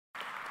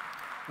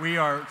We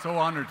are so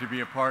honored to be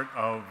a part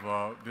of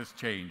this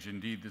change,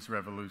 indeed this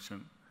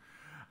revolution.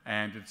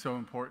 And it's so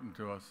important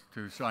to us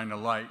to shine a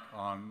light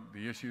on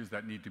the issues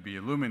that need to be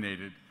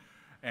illuminated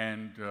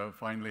and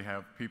finally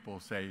have people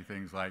say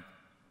things like,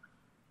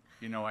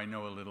 you know, I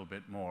know a little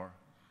bit more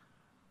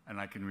and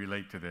I can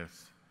relate to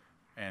this,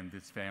 and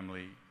this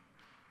family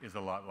is a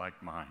lot like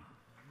mine.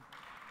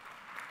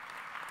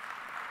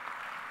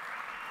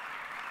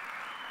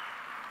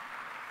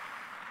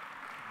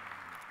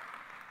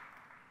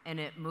 And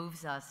it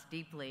moves us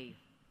deeply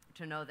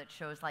to know that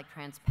shows like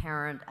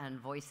Transparent and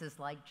voices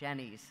like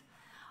Jenny's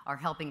are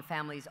helping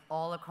families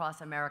all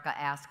across America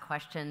ask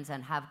questions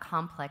and have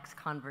complex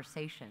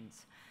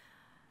conversations.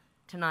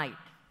 Tonight,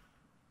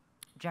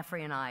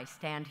 Jeffrey and I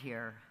stand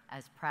here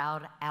as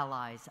proud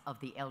allies of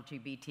the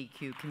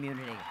LGBTQ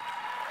community.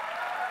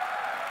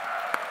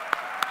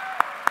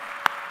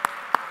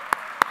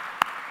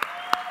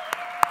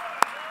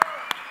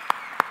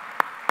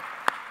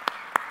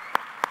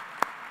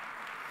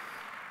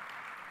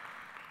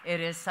 It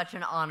is such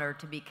an honor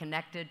to be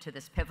connected to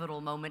this pivotal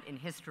moment in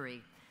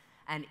history,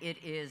 and it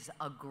is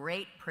a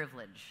great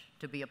privilege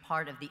to be a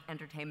part of the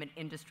entertainment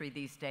industry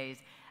these days,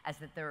 as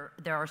that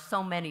there are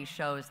so many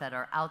shows that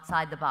are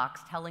outside the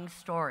box telling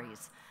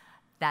stories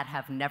that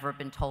have never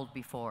been told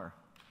before.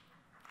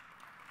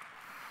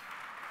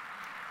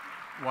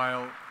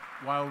 While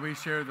we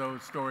share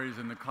those stories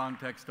in the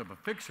context of a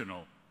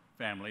fictional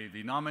family,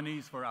 the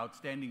nominees for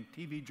Outstanding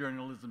TV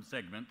Journalism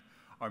segment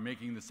are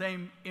making the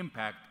same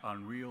impact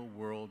on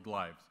real-world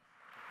lives.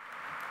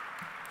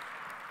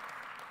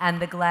 And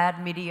the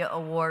GLAAD Media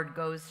Award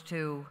goes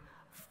to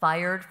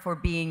Fired for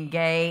Being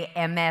Gay,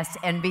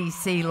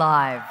 MSNBC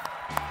Live.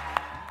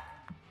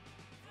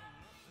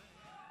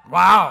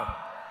 Wow.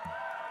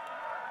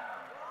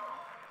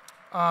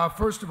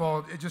 First of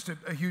all, just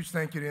a huge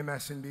thank you to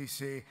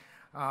MSNBC,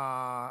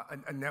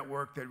 a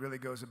network that really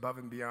goes above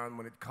and beyond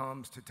when it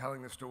comes to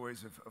telling the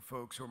stories of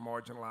folks who are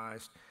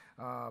marginalized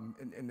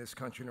in this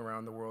country and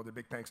around the world. A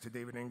big thanks to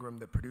David Ingram,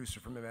 the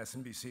producer from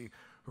MSNBC,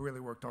 who really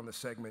worked on the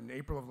segment. In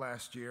April of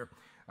last year,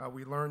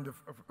 we learned of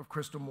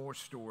Crystal Moore's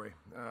story,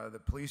 the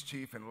police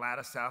chief in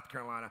Latta, South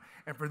Carolina.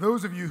 And for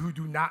those of you who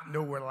do not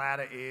know where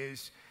Latta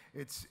is,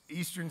 it's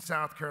eastern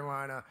South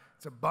Carolina.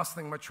 It's a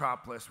bustling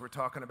metropolis. We're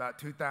talking about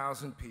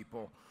 2,000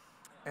 people.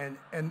 And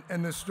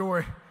the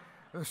story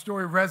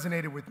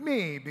resonated with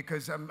me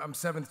because I'm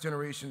seventh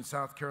generation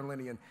South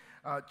Carolinian.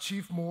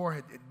 Chief Moore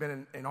had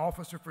been an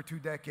officer for 2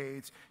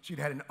 decades. She'd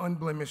had an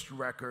unblemished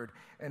record.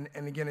 And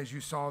again, as you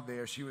saw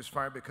there, she was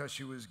fired because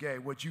she was gay.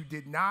 What you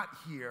did not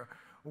hear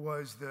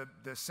was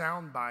the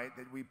sound bite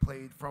that we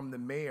played from the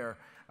mayor.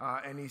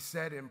 And he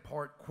said in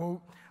part,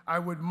 quote, "I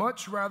would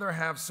much rather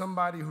have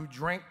somebody who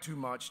drank too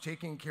much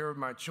taking care of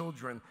my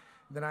children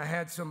than I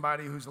had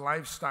somebody whose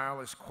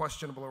lifestyle is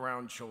questionable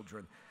around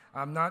children.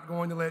 I'm not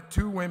going to let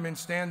 2 women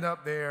stand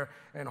up there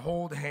and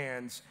hold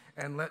hands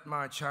and let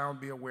my child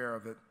be aware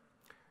of it."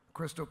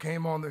 Crystal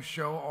came on the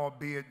show,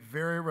 albeit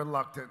very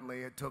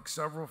reluctantly. It took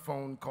several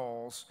phone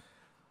calls.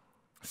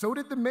 So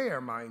did the mayor,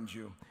 mind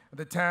you.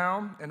 The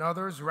town and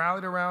others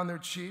rallied around their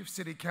chief.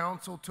 City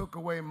council took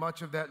away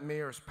much of that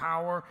mayor's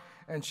power,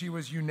 and she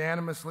was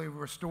unanimously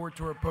restored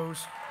to her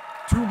post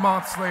 2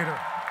 months later.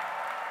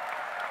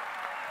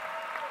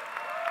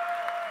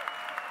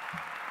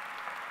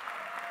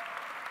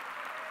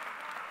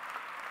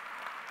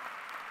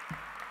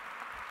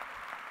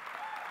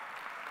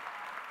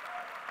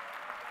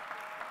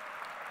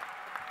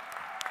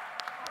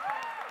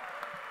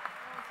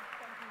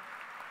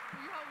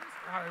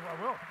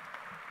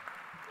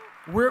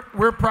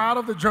 We're proud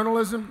of the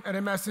journalism at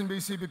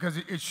MSNBC because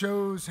it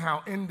shows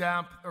how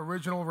in-depth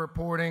original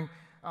reporting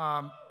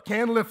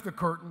can lift the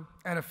curtain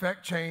and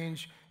affect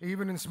change,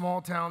 even in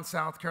small-town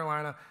South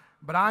Carolina.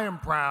 But I am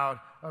proud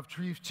of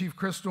Chief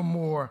Crystal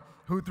Moore,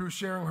 who through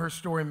sharing her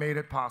story made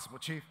it possible.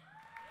 Chief.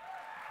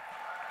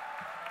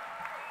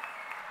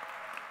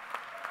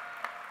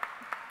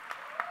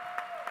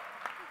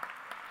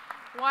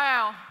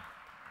 Wow.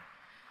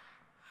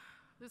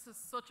 This is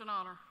such an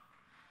honor.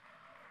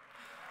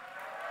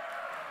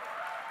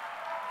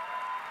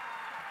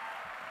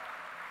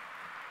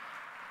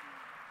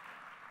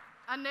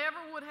 I never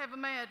would have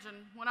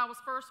imagined when I was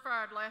first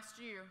fired last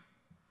year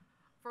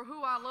for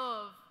who I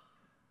love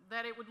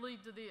that it would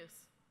lead to this.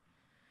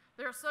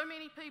 There are so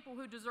many people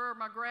who deserve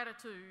my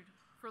gratitude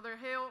for their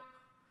help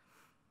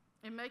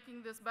in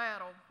making this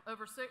battle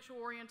over sexual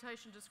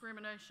orientation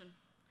discrimination.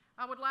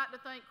 I would like to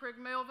thank Craig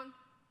Melvin,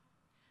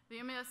 the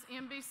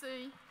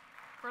MSNBC,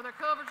 for their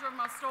coverage of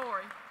my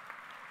story,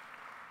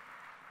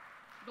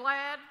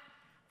 GLAAD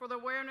for the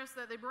awareness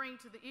that they bring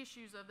to the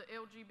issues of the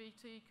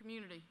LGBT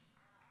community,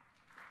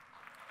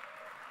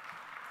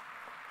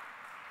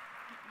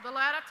 the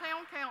Latta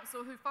Town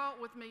Council who fought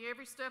with me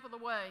every step of the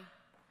way,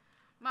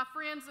 my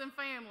friends and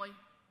family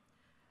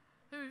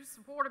who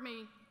supported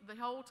me the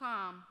whole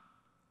time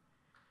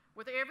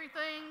with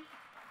everything,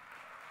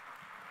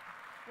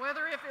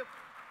 whether if it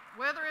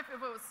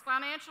was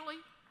financially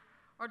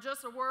or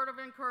just a word of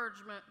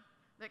encouragement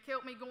that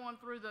kept me going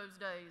through those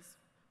days.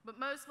 but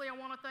mostly I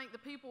want to thank the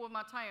people of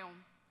my town,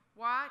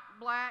 white,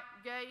 black,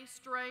 gay,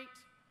 straight,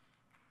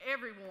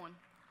 everyone.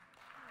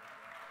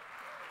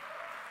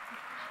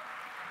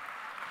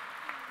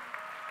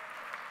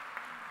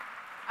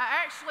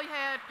 I actually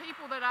had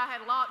people that I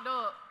had locked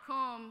up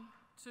come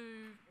to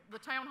the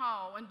town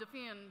hall and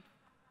defend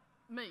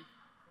me.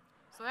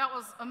 So that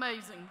was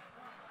amazing.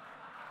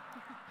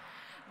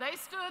 They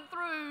stood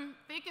through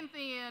thick and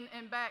thin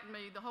and backed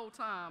me the whole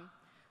time.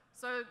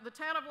 So the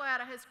town of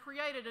GLAAD has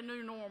created a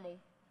new normal.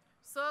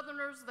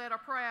 Southerners that are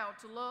proud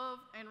to love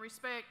and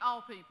respect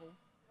all people.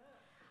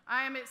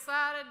 I am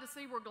excited to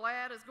see where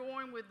GLAAD is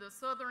going with the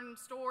Southern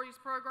Stories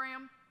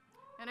program.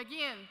 And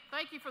again,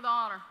 thank you for the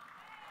honor.